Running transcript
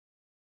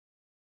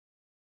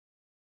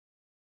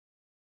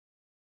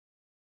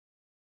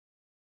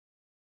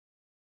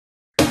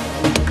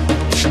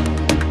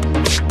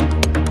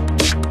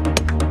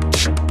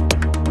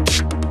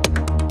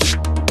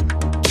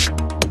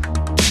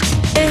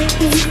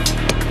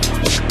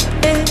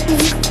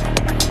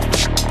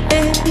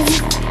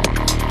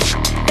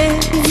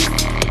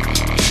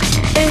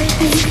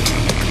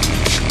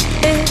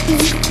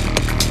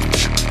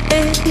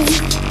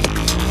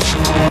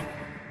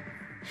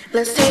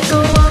Let's take a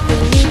walk, we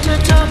need to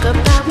talk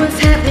about what's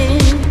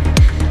happening.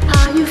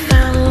 Are you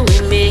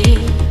following me?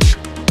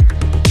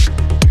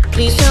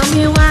 Please tell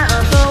me why,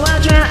 although I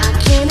drown, I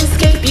can't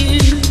escape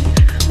you.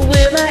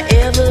 Will I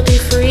ever be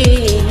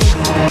free?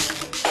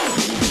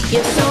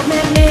 You're so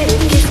magnetic,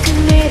 it's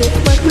kinetic,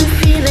 what we're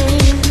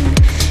feeling,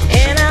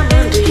 and I'm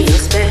under your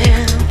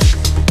spell.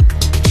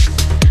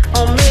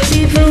 Or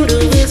maybe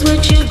voodoo is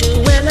what you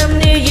do when I'm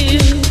near you.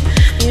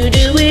 You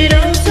do it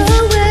all so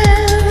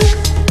well.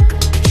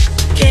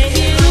 Can't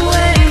get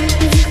away.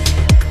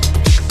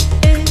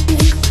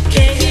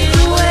 Can't get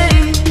away.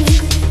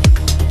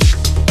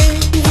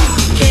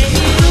 Can't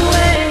get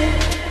away.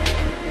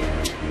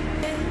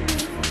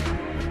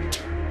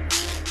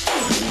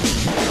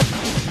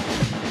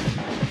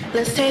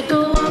 Let's take a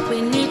walk,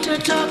 we need to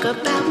talk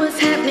about what's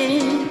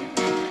happening.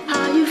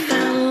 Are you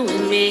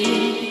following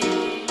me?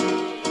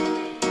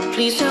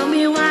 Please tell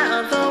me why,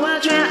 although I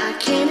drown, I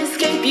can't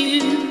escape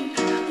you.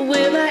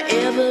 Will I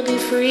ever be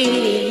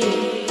free?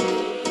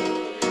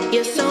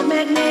 You're so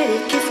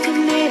magnetic, it's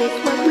kinetic,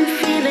 what we're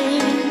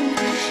feeling,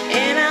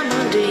 and I'm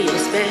under your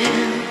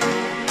spell.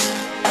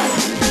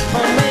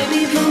 Or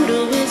maybe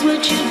voodoo is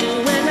what you do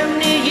when I'm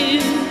near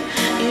you.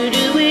 You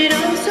do it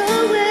all so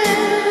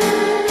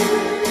well.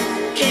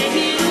 Can't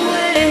get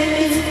away.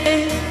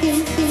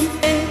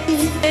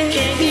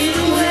 Can't get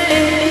away.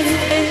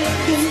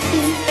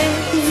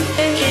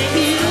 Can't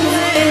get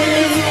away. Can't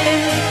get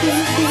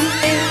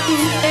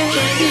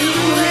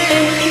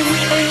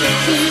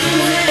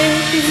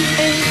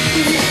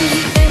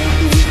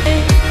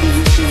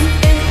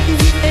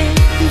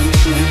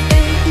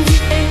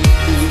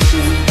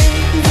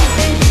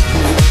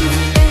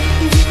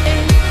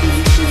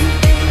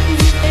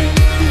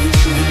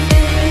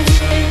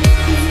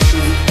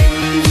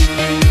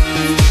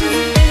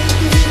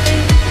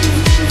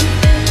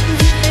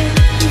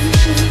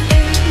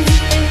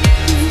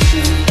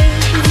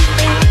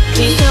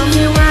Please tell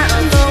me why,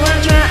 although I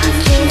try, I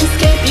can't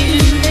escape you.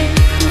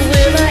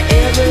 Will I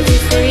ever be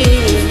free?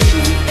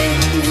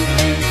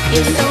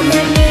 You're so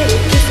magnetic.